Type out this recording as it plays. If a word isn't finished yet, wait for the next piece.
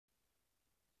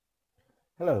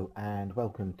Hello and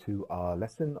welcome to our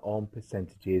lesson on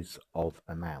percentages of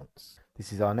amounts.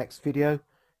 This is our next video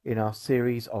in our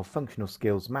series of functional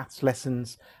skills maths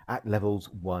lessons at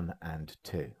levels 1 and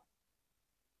 2.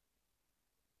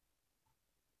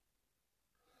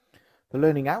 The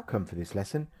learning outcome for this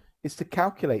lesson is to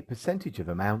calculate percentage of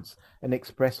amounts and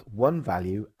express one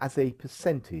value as a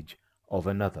percentage of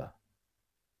another.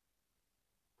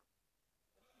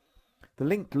 The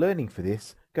linked learning for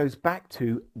this goes back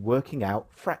to working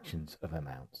out fractions of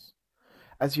amounts.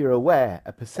 As you're aware,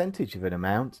 a percentage of an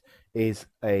amount is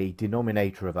a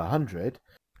denominator of 100.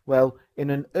 Well,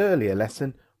 in an earlier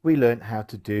lesson, we learnt how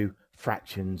to do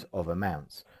fractions of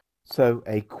amounts. So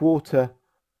a quarter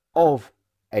of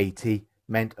 80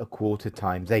 meant a quarter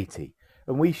times 80.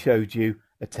 And we showed you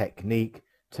a technique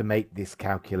to make this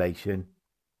calculation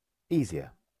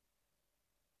easier.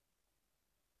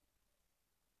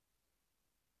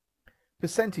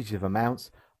 Percentage of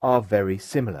amounts are very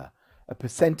similar. A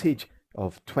percentage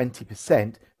of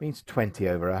 20% means 20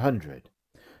 over 100.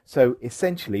 So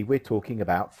essentially we're talking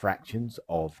about fractions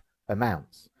of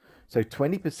amounts. So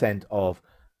 20% of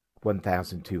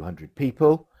 1,200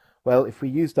 people. Well, if we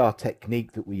used our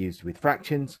technique that we used with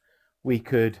fractions, we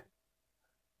could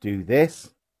do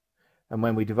this. And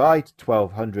when we divide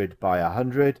 1,200 by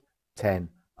 100,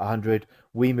 100,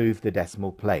 we move the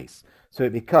decimal place. So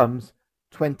it becomes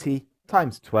 20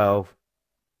 times 12,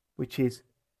 which is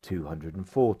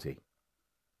 240.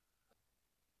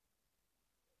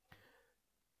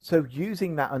 So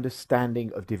using that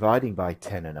understanding of dividing by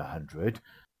 10 and 100,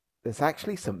 there's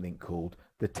actually something called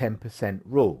the 10%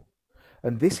 rule.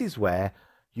 And this is where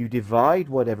you divide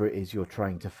whatever it is you're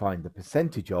trying to find the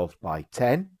percentage of by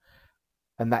 10,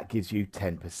 and that gives you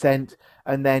 10%,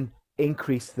 and then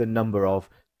increase the number of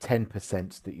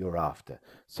 10% that you're after.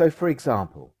 So for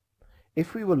example,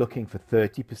 if we were looking for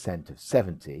 30% of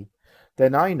 70,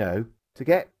 then I know to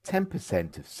get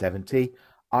 10% of 70,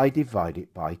 I divide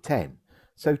it by 10.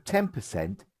 So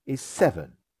 10% is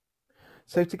 7.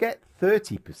 So to get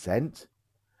 30%,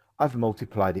 I've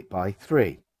multiplied it by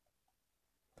 3.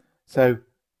 So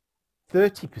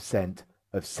 30%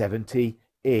 of 70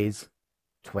 is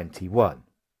 21.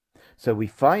 So we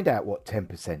find out what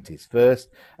 10% is first,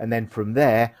 and then from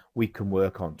there we can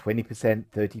work on 20%,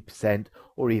 30%,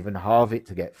 or even halve it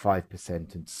to get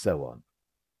 5% and so on.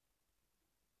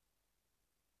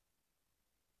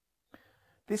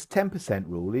 This 10%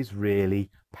 rule is really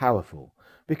powerful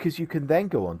because you can then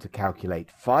go on to calculate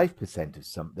 5% of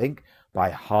something by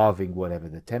halving whatever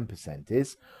the 10%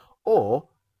 is, or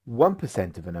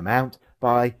 1% of an amount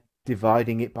by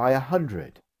dividing it by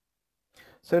 100.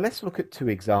 So let's look at two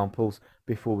examples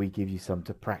before we give you some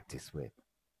to practice with.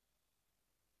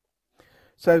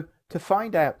 So to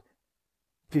find out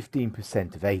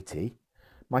 15% of 80,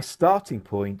 my starting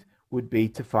point would be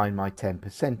to find my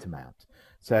 10% amount.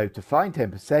 So to find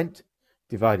 10%,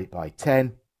 divide it by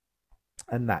 10,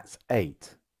 and that's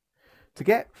 8. To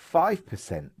get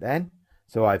 5% then,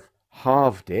 so I've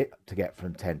halved it to get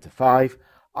from 10 to 5,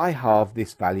 I halve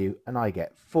this value and I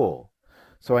get 4.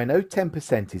 So I know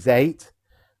 10% is 8,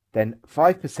 then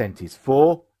 5% is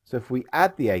 4. So if we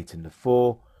add the 8 and the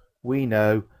 4, we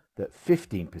know that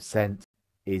 15%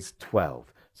 is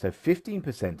 12. So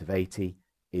 15% of 80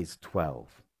 is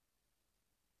 12.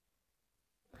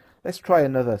 Let's try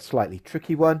another slightly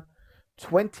tricky one.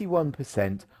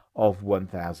 21% of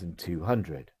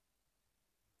 1,200.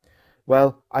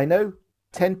 Well, I know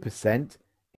 10%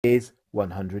 is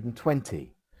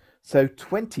 120. So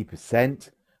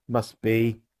 20% must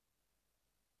be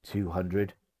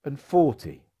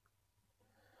 240.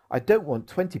 I don't want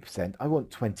 20%, I want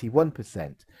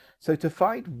 21%. So to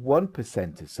find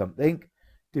 1% of something,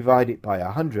 divide it by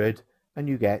 100 and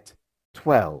you get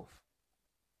 12.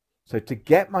 So to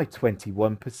get my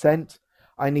 21%,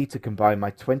 I need to combine my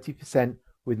 20%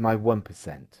 with my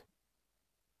 1%.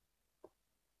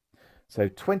 So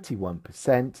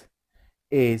 21%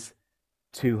 is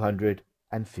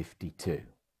 252.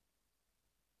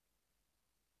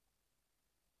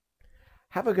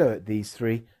 Have a go at these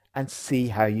three and see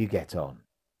how you get on.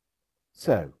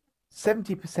 So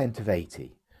 70% of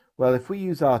 80. Well, if we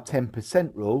use our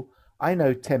 10% rule, I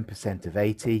know 10% of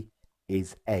 80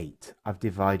 is 8. I've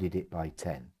divided it by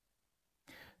 10.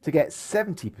 To get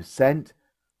 70%,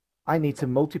 I need to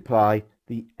multiply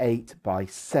the 8 by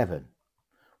 7,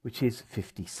 which is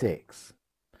 56.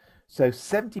 So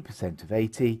 70% of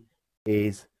 80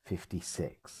 is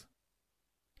 56.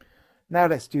 Now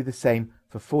let's do the same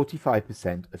for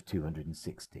 45% of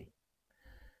 260.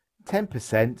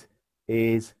 10%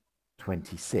 is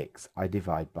 26. I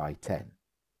divide by 10.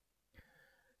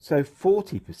 So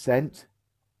 40%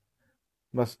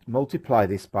 must multiply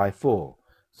this by 4.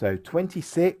 So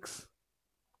 26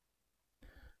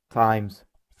 times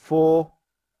 4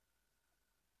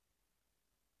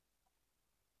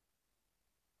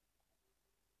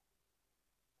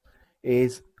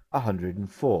 is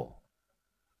 104.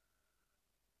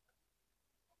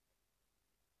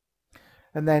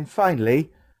 And then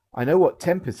finally, I know what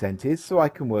 10% is, so I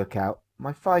can work out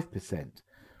my 5%,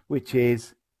 which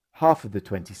is half of the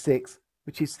 26,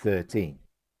 which is 13.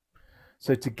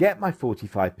 So to get my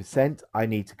 45%, I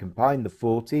need to combine the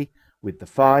 40 with the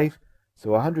 5.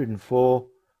 So 104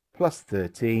 plus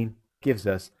 13 gives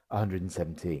us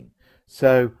 117.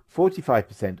 So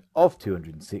 45% of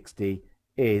 260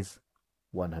 is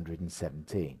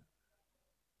 117.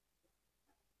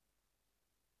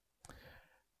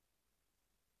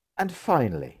 And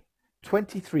finally,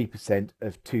 23%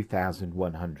 of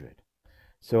 2,100.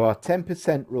 So our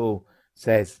 10% rule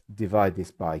says divide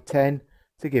this by 10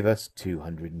 to give us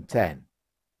 210.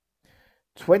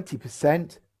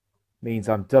 20% means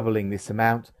I'm doubling this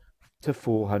amount to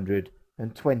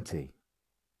 420.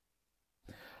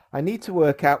 I need to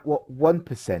work out what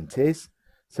 1% is,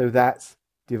 so that's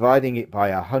dividing it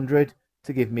by 100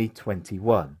 to give me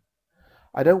 21.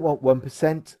 I don't want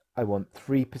 1%, I want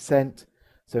 3%,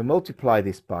 so multiply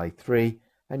this by 3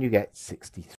 and you get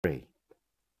 63.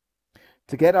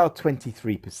 To get our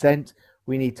 23%,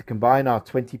 we need to combine our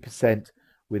 20%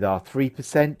 with our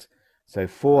 3%, so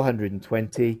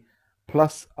 420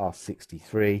 plus our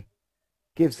 63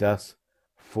 gives us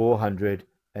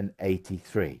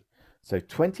 483. So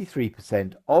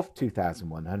 23% of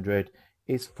 2,100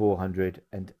 is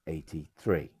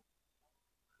 483.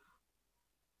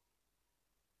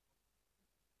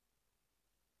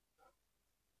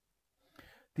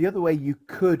 The other way you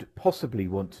could possibly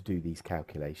want to do these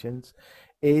calculations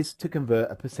is to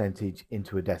convert a percentage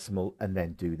into a decimal and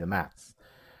then do the maths.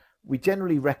 We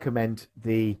generally recommend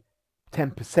the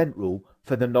 10% rule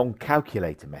for the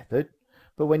non-calculator method,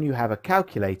 but when you have a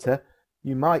calculator,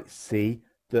 you might see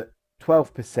that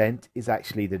 12% is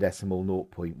actually the decimal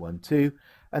 0.12,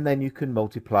 and then you can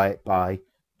multiply it by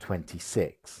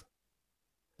 26.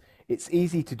 It's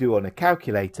easy to do on a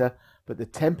calculator, but the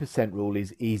 10% rule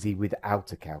is easy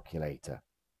without a calculator.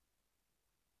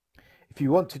 If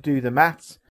you want to do the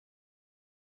maths,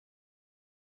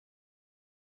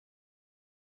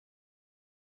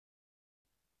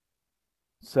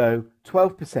 so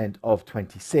 12% of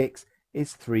 26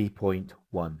 is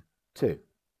 3.12.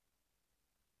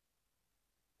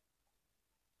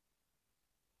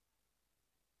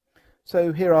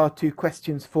 So here are two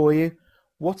questions for you.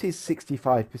 What is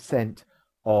 65%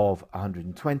 of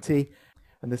 120?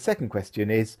 And the second question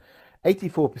is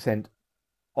 84%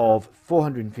 of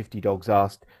 450 dogs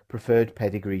asked preferred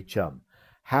pedigree chum.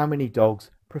 How many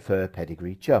dogs prefer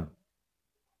pedigree chum?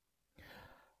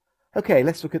 Okay,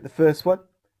 let's look at the first one.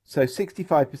 So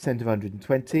 65% of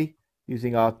 120,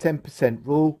 using our 10%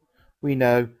 rule, we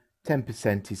know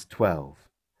 10% is 12.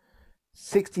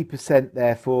 60%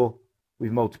 therefore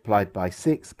we've multiplied by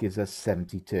 6 gives us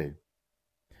 72.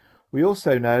 We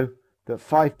also know that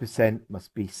 5%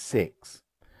 must be 6.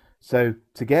 So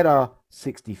to get our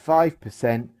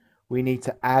 65%, we need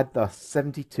to add the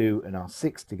 72 and our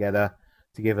 6 together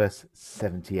to give us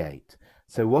 78.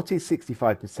 So what is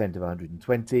 65% of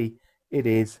 120? It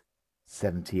is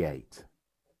 78.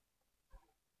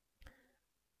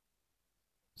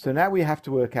 So now we have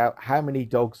to work out how many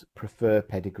dogs prefer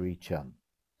pedigree chum.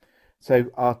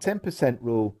 So our 10%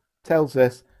 rule tells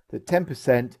us that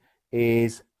 10%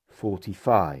 is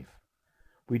 45.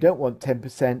 We don't want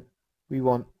 10%, we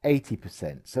want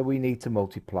 80%, so we need to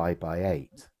multiply by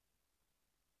 8.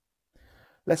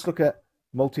 Let's look at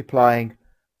multiplying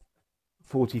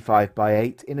 45 by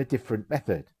 8 in a different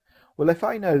method. Well, if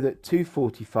I know that 2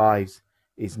 45s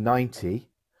is 90,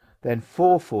 then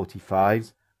 4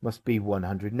 45s must be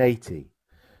 180.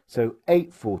 So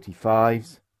 8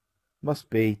 45s must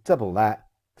be double that,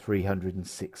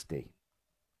 360.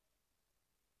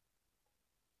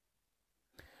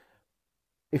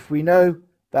 If we know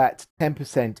that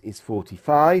 10% is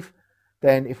 45,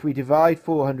 then if we divide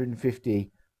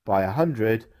 450 by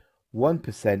 100,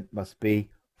 1% must be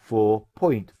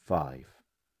 4.5.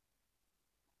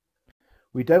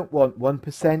 We don't want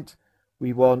 1%,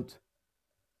 we want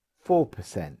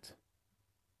 4%.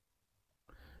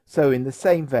 So in the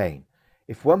same vein,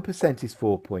 if 1% is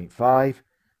 4.5,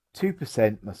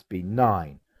 2% must be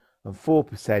 9, and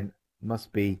 4%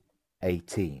 must be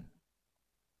 18.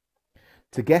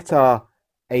 To get our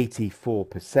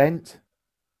 84%,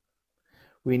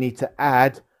 we need to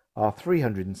add our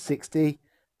 360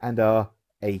 and our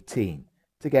 18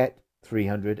 to get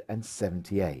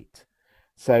 378.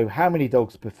 So how many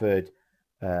dogs preferred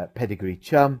pedigree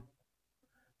chum?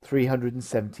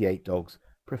 378 dogs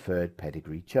preferred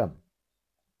pedigree chum.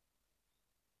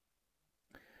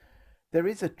 There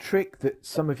is a trick that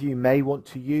some of you may want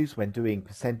to use when doing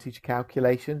percentage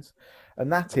calculations,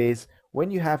 and that is when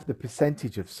you have the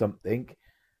percentage of something,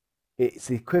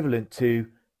 it's equivalent to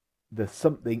the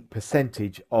something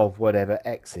percentage of whatever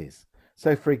x is.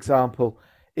 So for example,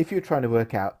 if you're trying to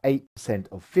work out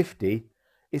 8% of 50,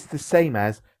 it's the same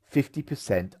as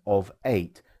 50% of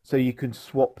 8. So you can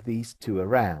swap these two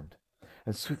around.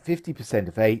 And 50%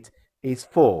 of 8 is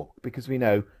 4, because we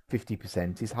know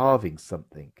 50% is halving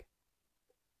something.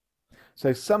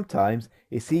 So sometimes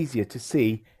it's easier to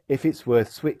see if it's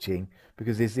worth switching,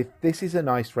 because if this is a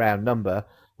nice round number,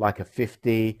 like a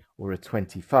 50 or a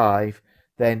 25,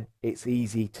 then it's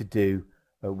easy to do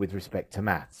with respect to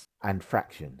maths and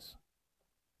fractions.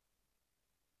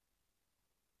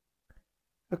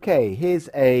 Okay, here's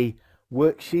a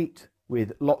worksheet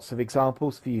with lots of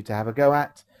examples for you to have a go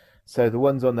at. So the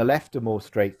ones on the left are more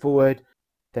straightforward,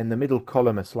 then the middle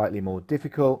column are slightly more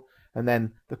difficult, and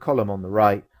then the column on the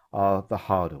right are the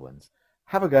harder ones.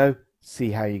 Have a go,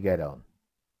 see how you get on.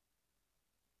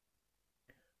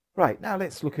 Right, now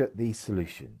let's look at the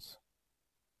solutions.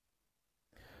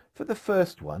 For the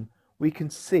first one, we can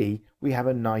see we have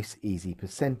a nice easy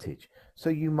percentage. So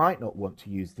you might not want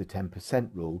to use the 10%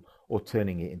 rule or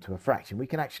turning it into a fraction. We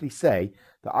can actually say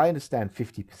that I understand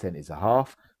 50% is a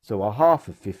half, so a half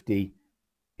of 50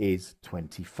 is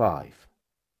 25.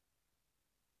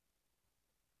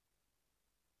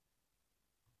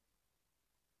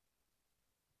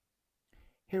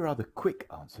 Here are the quick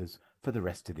answers for the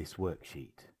rest of this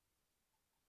worksheet.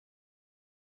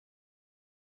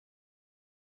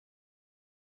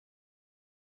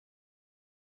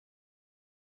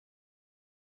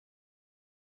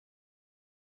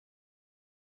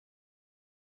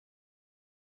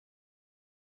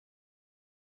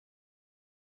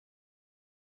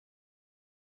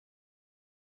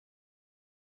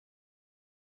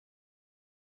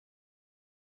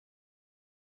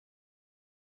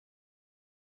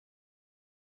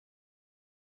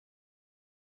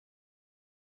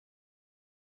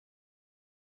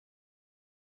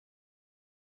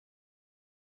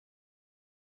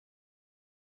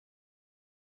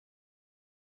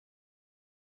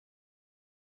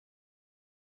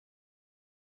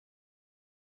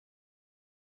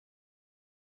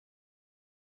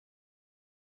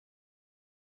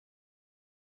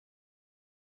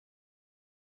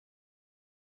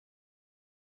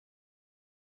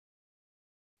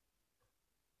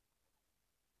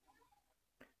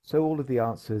 So all of the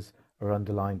answers are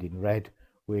underlined in red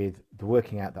with the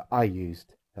working out that I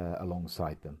used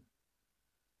alongside them.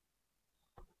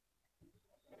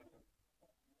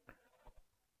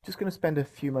 Just going to spend a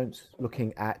few moments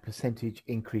looking at percentage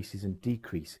increases and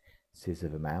decreases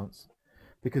of amounts,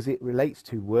 because it relates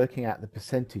to working out the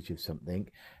percentage of something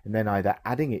and then either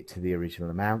adding it to the original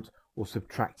amount or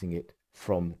subtracting it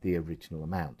from the original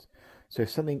amount. So if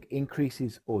something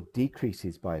increases or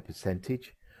decreases by a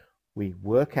percentage, we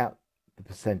work out the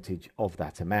percentage of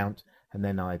that amount and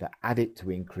then either add it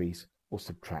to increase or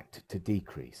subtract to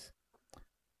decrease.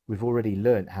 We've already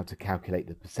learned how to calculate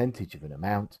the percentage of an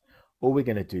amount. All we're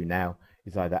going to do now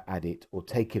is either add it or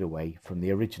take it away from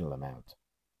the original amount.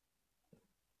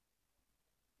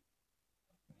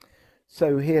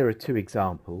 So here are two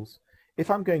examples. If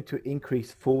I'm going to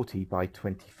increase 40 by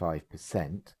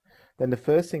 25%, then the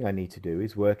first thing I need to do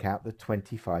is work out the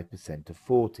 25% of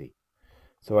 40.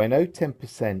 So I know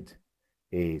 10%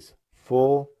 is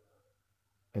 4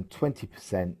 and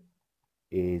 20%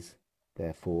 is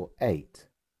therefore 8.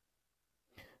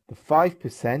 The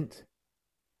 5%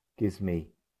 gives me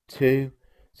 2,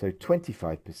 so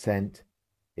 25%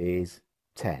 is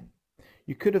 10.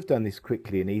 You could have done this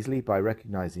quickly and easily by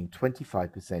recognizing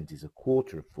 25% is a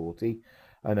quarter of 40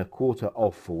 and a quarter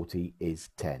of 40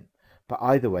 is 10. But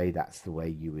either way, that's the way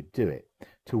you would do it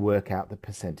to work out the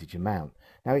percentage amount.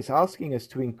 Now it's asking us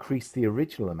to increase the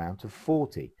original amount of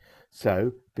 40.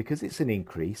 So because it's an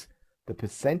increase, the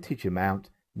percentage amount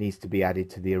needs to be added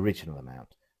to the original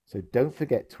amount. So don't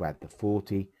forget to add the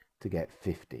 40 to get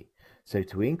 50. So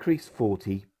to increase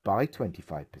 40 by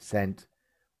 25%,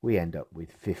 we end up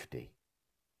with 50.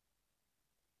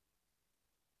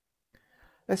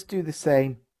 Let's do the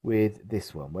same with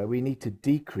this one, where we need to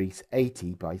decrease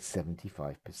 80 by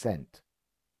 75%.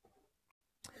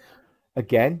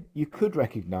 Again, you could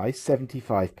recognize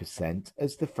 75%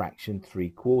 as the fraction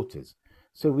 3/4.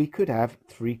 So we could have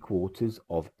 3/4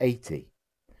 of 80.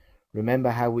 Remember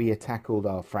how we tackled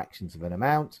our fractions of an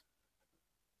amount?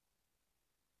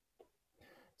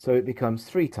 So it becomes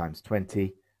 3 times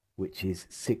 20, which is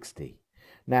 60.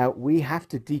 Now we have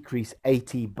to decrease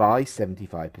 80 by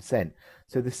 75%.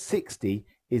 So the 60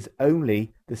 is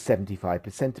only the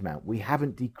 75% amount. We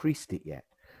haven't decreased it yet.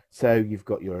 So you've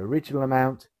got your original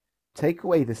amount, take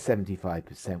away the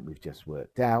 75% we've just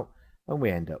worked out, and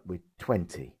we end up with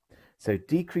 20. So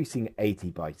decreasing 80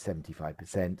 by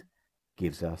 75%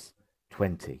 gives us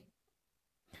 20.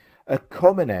 A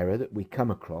common error that we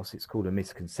come across, it's called a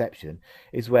misconception,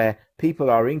 is where people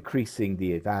are increasing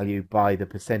the value by the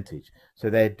percentage. So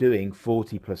they're doing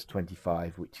 40 plus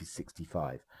 25, which is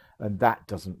 65, and that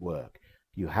doesn't work.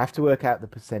 You have to work out the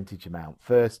percentage amount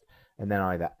first, and then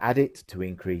either add it to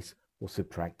increase or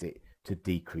subtract it to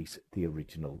decrease the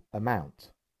original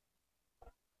amount.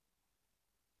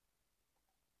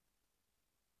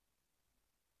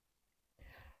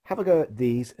 Have a go at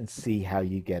these and see how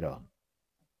you get on.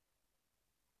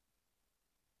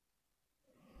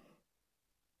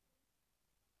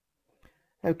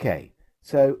 Okay,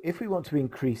 so if we want to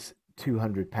increase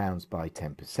 £200 by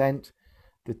 10%,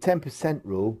 the 10%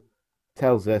 rule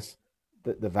tells us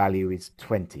that the value is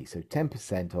 20. So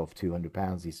 10% of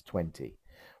 £200 is 20.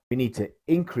 We need to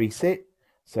increase it.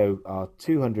 So our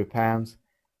 £200,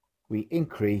 we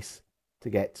increase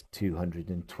to get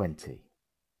 220.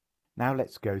 Now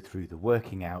let's go through the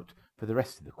working out for the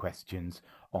rest of the questions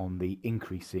on the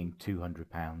increasing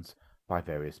 £200 by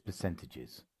various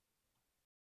percentages.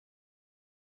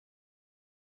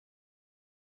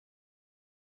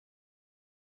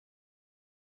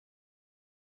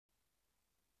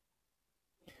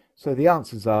 So the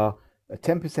answers are a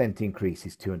 10% increase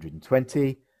is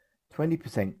 220,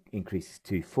 20% increase is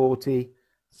 240,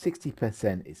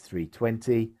 60% is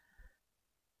 320,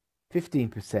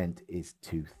 15% is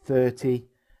 230,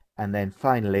 and then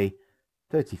finally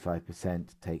 35%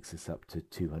 takes us up to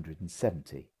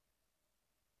 270.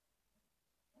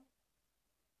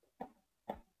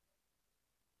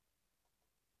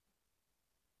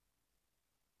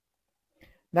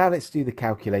 Now let's do the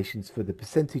calculations for the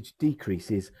percentage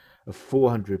decreases of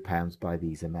 £400 by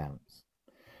these amounts.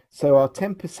 So our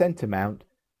 10% amount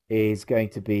is going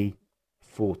to be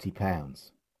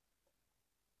 £40.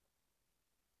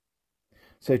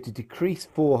 So to decrease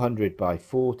 400 by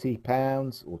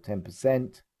 £40 or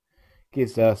 10%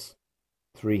 gives us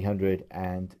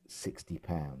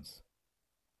 £360.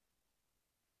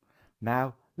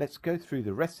 Now let's go through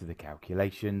the rest of the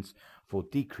calculations for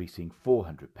decreasing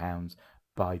 £400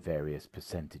 by various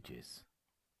percentages.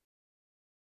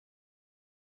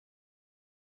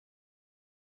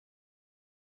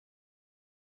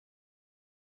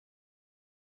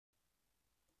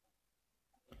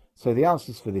 So the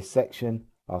answers for this section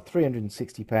are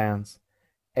 £360,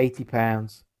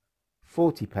 £80,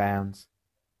 £40,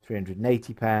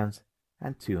 £380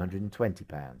 and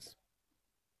 £220.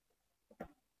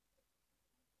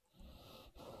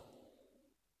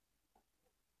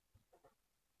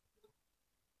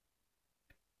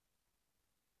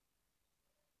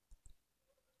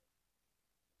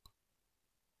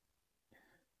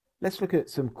 Let's look at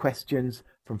some questions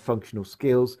from functional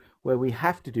skills where we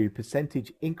have to do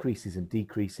percentage increases and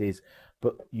decreases,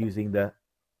 but using the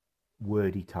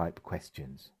wordy type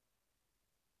questions.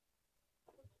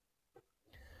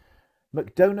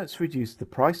 McDonald's reduced the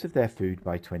price of their food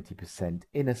by 20%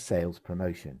 in a sales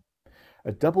promotion.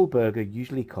 A double burger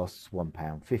usually costs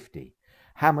 £1.50.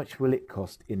 How much will it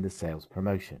cost in the sales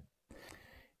promotion?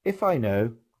 If I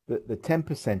know that the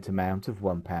 10% amount of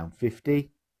 £1.50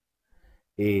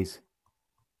 is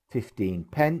 15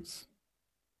 pence,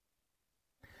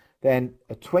 then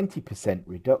a 20%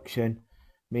 reduction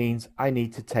means I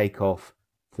need to take off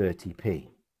 30p.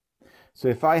 So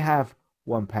if I have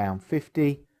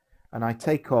 £1.50 and I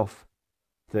take off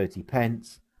 30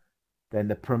 pence, then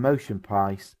the promotion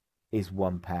price is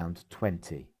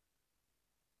 £1.20.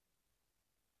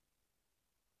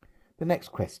 The next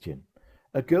question.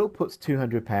 A girl puts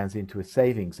 £200 into a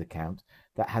savings account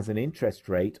that has an interest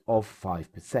rate of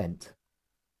 5%.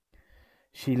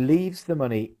 She leaves the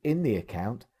money in the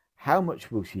account. How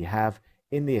much will she have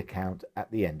in the account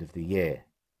at the end of the year?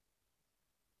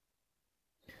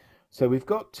 So we've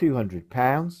got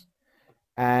 £200,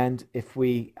 and if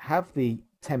we have the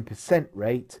 10%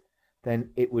 rate, then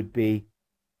it would be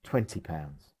 £20.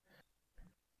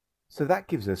 So that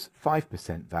gives us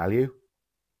 5% value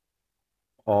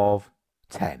of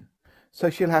 10. So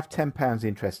she'll have £10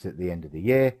 interest at the end of the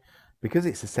year. Because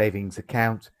it's a savings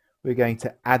account, we're going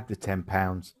to add the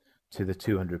 £10 to the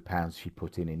 £200 she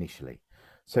put in initially.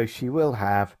 So she will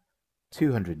have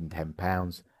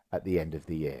 £210 at the end of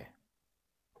the year.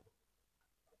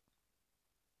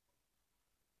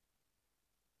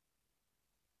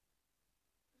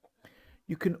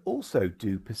 You can also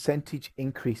do percentage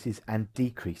increases and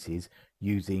decreases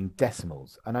using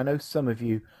decimals, and I know some of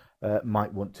you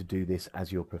might want to do this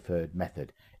as your preferred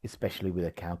method, especially with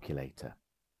a calculator.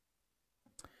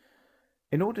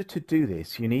 In order to do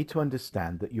this, you need to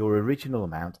understand that your original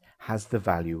amount has the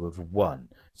value of 1,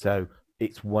 so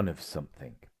it's 1 of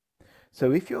something.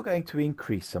 So if you're going to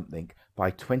increase something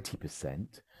by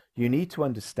 20%, you need to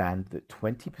understand that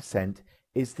 20%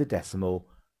 is the decimal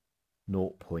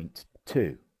 0.2.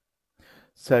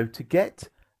 So to get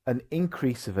an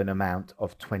increase of an amount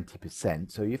of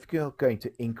 20%, so if you're going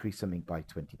to increase something by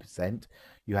 20%,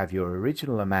 you have your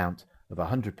original amount of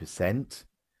 100%,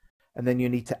 and then you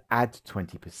need to add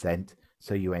 20%,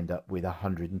 so you end up with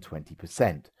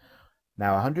 120%.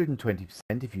 Now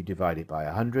 120%, if you divide it by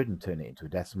 100 and turn it into a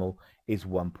decimal, is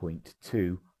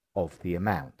 1.2 of the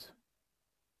amount.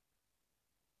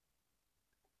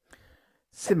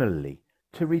 Similarly,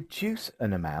 to reduce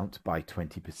an amount by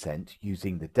 20%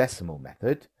 using the decimal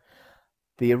method,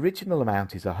 the original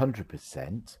amount is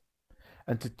 100%,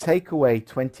 and to take away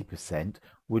 20%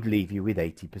 would leave you with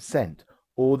 80%,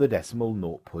 or the decimal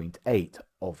 0.8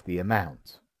 of the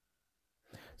amount.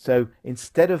 So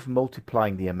instead of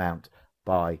multiplying the amount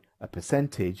by a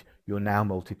percentage, you're now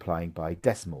multiplying by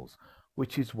decimals,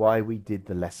 which is why we did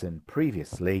the lesson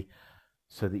previously,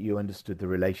 so that you understood the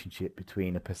relationship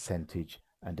between a percentage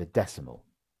and a decimal.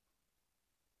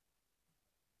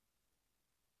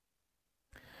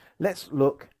 Let's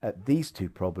look at these two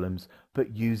problems,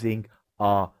 but using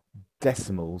our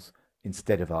decimals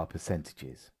instead of our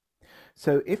percentages.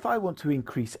 So if I want to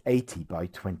increase 80 by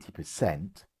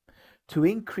 20%, to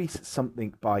increase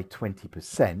something by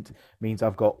 20% means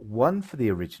I've got 1 for the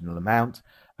original amount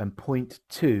and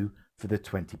 0.2 for the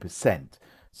 20%.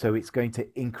 So it's going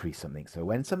to increase something. So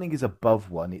when something is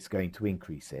above 1, it's going to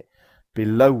increase it.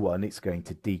 Below 1, it's going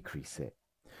to decrease it.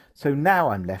 So now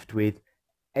I'm left with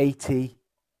 80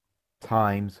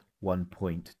 times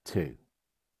 1.2.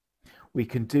 We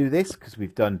can do this because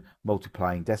we've done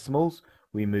multiplying decimals.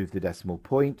 We move the decimal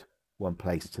point 1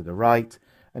 place to the right,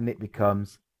 and it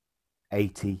becomes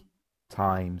 80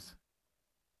 times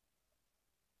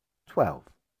 12.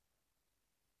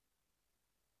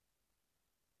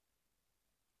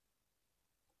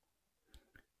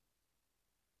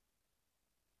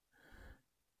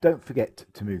 Don't forget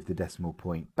to move the decimal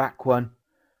point back 1.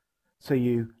 So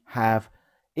you have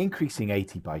increasing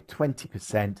 80 by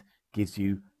 20% gives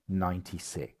you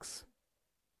 96.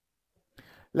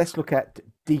 Let's look at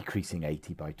decreasing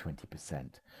 80 by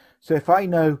 20%. So if I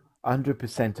know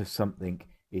 100% of something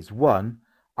is 1,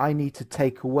 I need to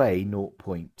take away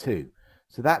 0.2.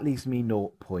 So that leaves me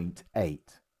 0.8.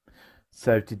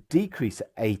 So to decrease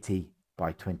 80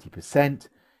 by 20%,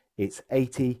 it's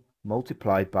 80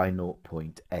 multiplied by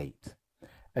 0.8.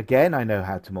 Again, I know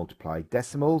how to multiply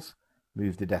decimals,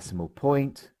 move the decimal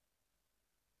point,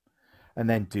 and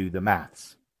then do the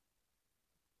maths.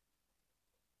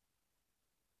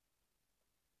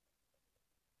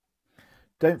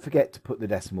 Don't forget to put the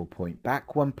decimal point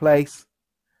back 1 place,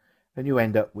 and you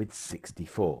end up with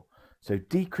 64. So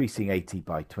decreasing 80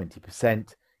 by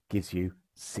 20% gives you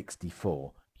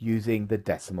 64 using the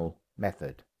decimal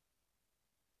method.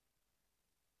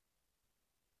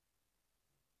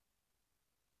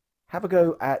 Have a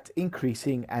go at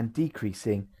increasing and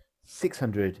decreasing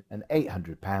 £600 and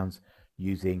 £800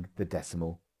 using the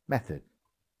decimal method.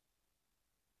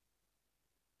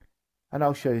 And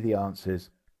I'll show you the answers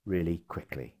really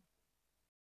quickly.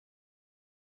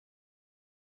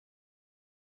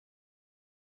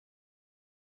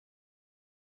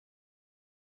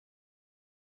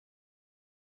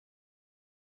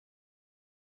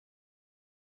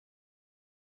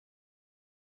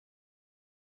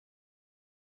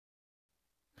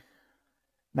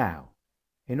 Now,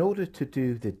 in order to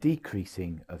do the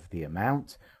decreasing of the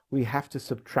amount, we have to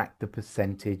subtract the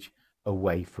percentage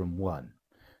away from 1.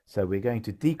 So we're going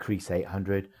to decrease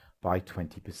 800 by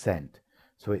 20%.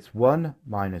 So it's 1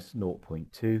 minus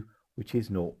 0.2, which is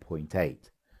 0.8.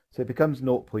 So it becomes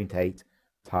 0.8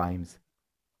 times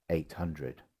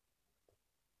 800.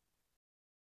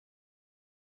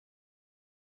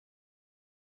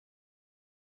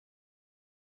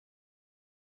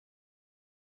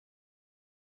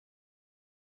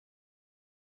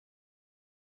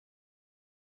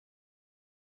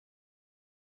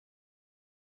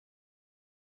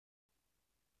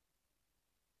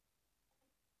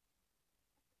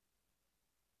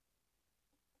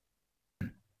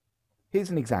 Here's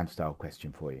an exam style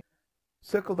question for you.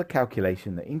 Circle the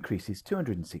calculation that increases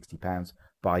 £260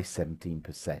 by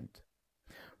 17%.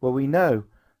 Well, we know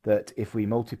that if we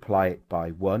multiply it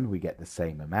by 1, we get the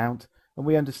same amount, and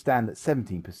we understand that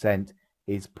 17%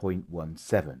 is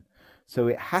 0.17. So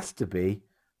it has to be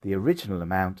the original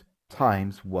amount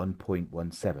times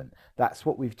 1.17. That's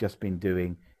what we've just been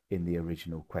doing in the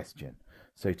original question.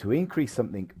 So to increase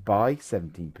something by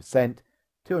 17%,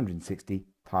 260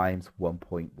 times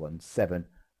 1.17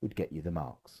 would get you the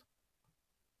marks.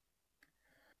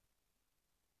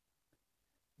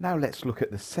 Now let's look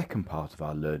at the second part of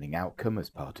our learning outcome as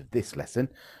part of this lesson,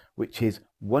 which is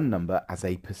one number as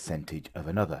a percentage of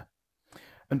another.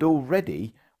 And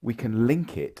already we can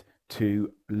link it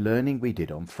to learning we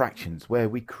did on fractions, where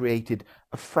we created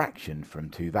a fraction from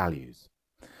two values.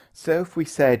 So if we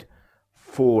said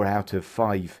 4 out of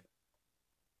 5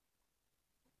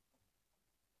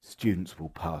 students will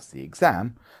pass the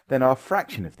exam, then our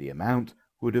fraction of the amount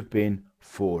would have been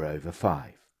 4 over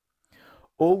 5.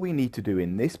 All we need to do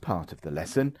in this part of the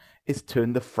lesson is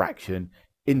turn the fraction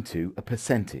into a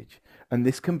percentage, and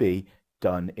this can be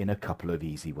done in a couple of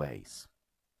easy ways.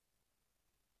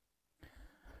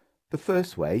 The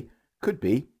first way could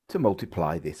be to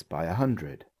multiply this by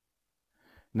 100.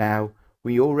 Now,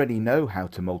 we already know how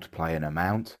to multiply an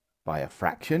amount by a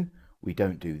fraction. We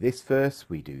don't do this first,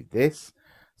 we do this.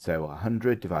 So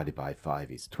 100 divided by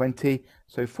 5 is 20,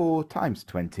 so 4 times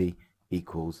 20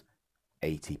 equals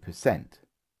 80%.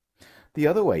 The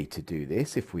other way to do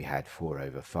this, if we had 4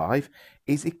 over 5,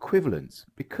 is equivalence.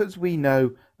 Because we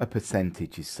know a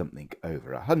percentage is something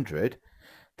over 100,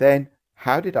 then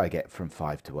how did I get from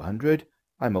 5 to 100?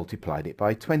 I multiplied it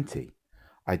by 20.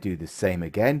 I do the same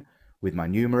again with my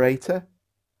numerator,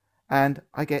 and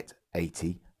I get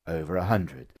 80 over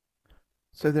 100.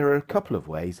 So there are a couple of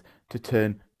ways to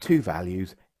turn two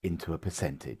values into a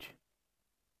percentage.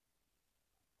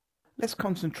 Let's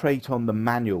concentrate on the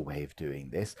manual way of doing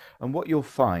this, and what you'll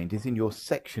find is in your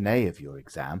section A of your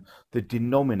exam, the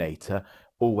denominator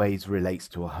always relates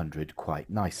to 100 quite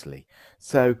nicely.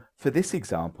 So for this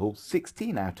example,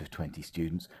 16 out of 20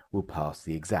 students will pass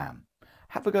the exam.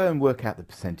 Have a go and work out the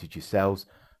percentage yourselves,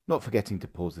 not forgetting to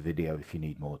pause the video if you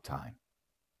need more time.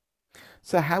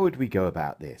 So how would we go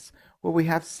about this? Well, we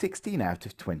have 16 out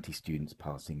of 20 students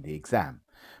passing the exam,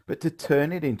 but to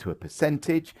turn it into a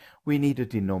percentage, we need a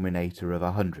denominator of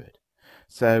 100.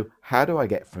 So how do I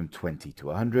get from 20 to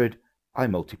 100? I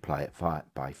multiply it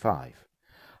by 5.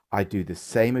 I do the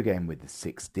same again with the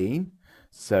 16.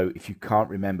 So if you can't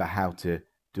remember how to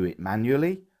do it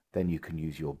manually, then you can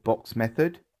use your box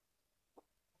method.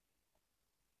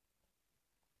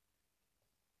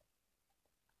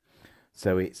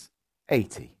 So it's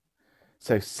 80.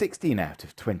 So 16 out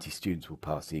of 20 students will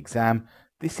pass the exam.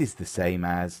 This is the same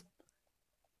as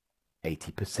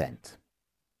 80%.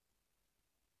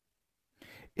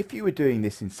 If you were doing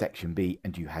this in section B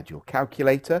and you had your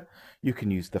calculator, you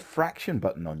can use the fraction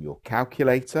button on your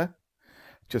calculator.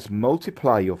 Just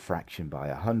multiply your fraction by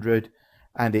 100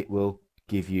 and it will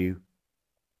give you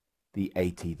the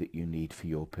 80 that you need for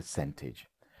your percentage.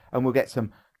 And we'll get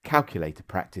some calculator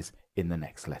practice in the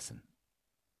next lesson.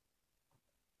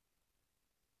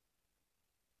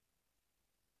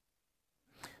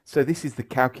 So this is the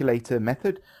calculator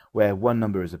method, where one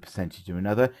number is a percentage of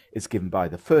another is given by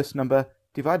the first number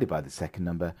divided by the second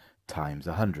number times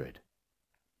 100.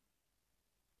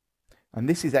 And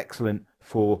this is excellent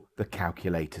for the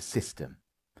calculator system.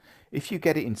 If you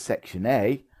get it in section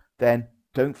A, then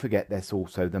don't forget there's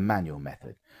also the manual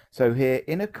method. So here,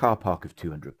 in a car park of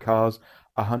 200 cars,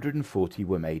 140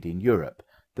 were made in Europe.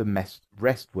 The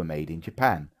rest were made in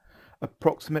Japan.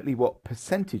 Approximately what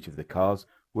percentage of the cars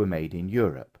were made in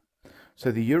Europe? So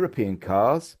the European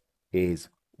cars is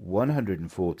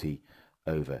 140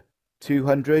 over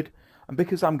 200, and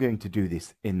because I'm going to do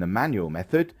this in the manual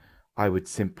method, I would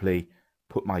simply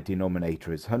put my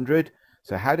denominator as 100.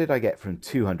 So how did I get from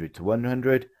 200 to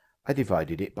 100? I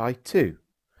divided it by 2.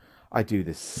 I do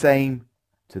the same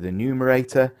to the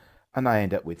numerator, and I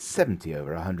end up with 70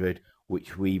 over 100,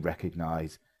 which we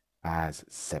recognize as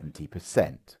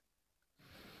 70%.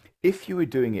 If you were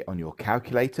doing it on your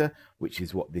calculator, which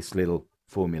is what this little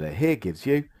formula here gives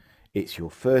you, it's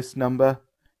your first number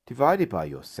divided by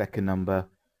your second number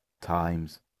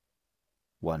times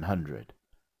 100.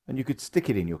 And you could stick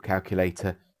it in your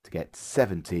calculator to get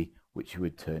 70, which you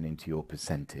would turn into your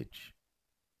percentage.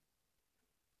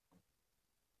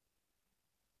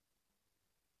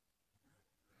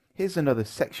 Here's another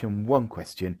section 1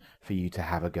 question for you to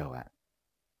have a go at.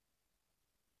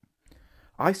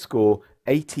 I score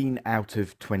 18 out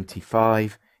of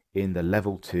 25 in the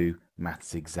level 2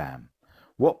 maths exam.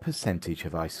 What percentage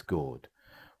have I scored?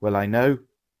 Well, I know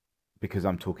because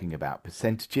I'm talking about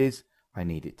percentages, I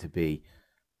need it to be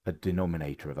a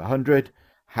denominator of 100.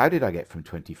 How did I get from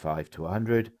 25 to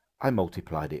 100? I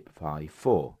multiplied it by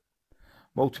 4.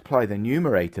 multiply the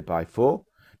numerator by 4.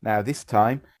 Now this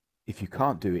time, if you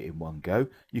can't do it in one go,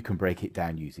 you can break it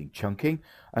down using chunking.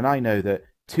 And I know that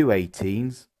 2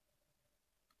 18s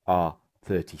are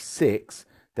 36,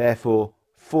 therefore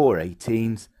 4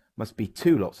 18s must be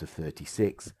 2 lots of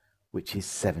 36, which is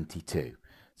 72.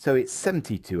 So it's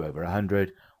 72 over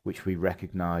 100, which we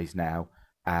recognise now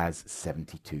as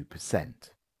 72%.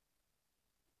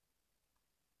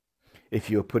 If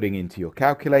you're putting into your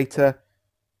calculator,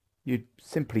 you'd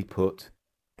simply put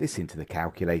this into the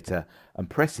calculator and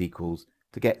press equals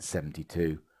to get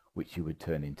 72, which you would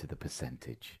turn into the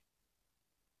percentage.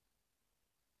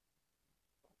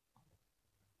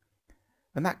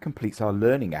 And that completes our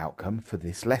learning outcome for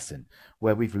this lesson,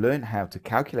 where we've learned how to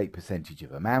calculate percentage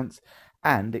of amounts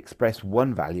and express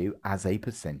one value as a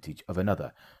percentage of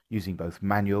another, using both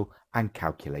manual and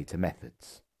calculator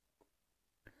methods.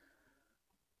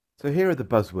 So here are the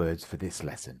buzzwords for this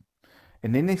lesson.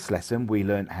 And in this lesson, we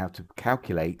learned how to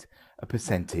calculate a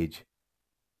percentage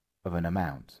of an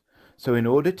amount. So in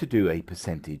order to do a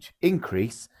percentage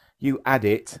increase, you add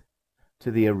it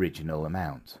to the original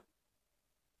amount.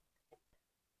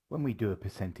 When we do a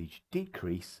percentage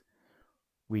decrease,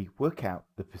 we work out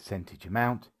the percentage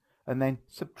amount and then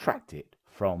subtract it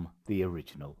from the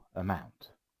original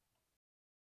amount.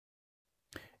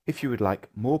 If you would like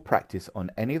more practice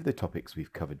on any of the topics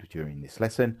we've covered during this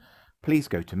lesson, please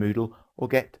go to Moodle or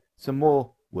get some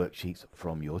more worksheets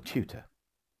from your tutor.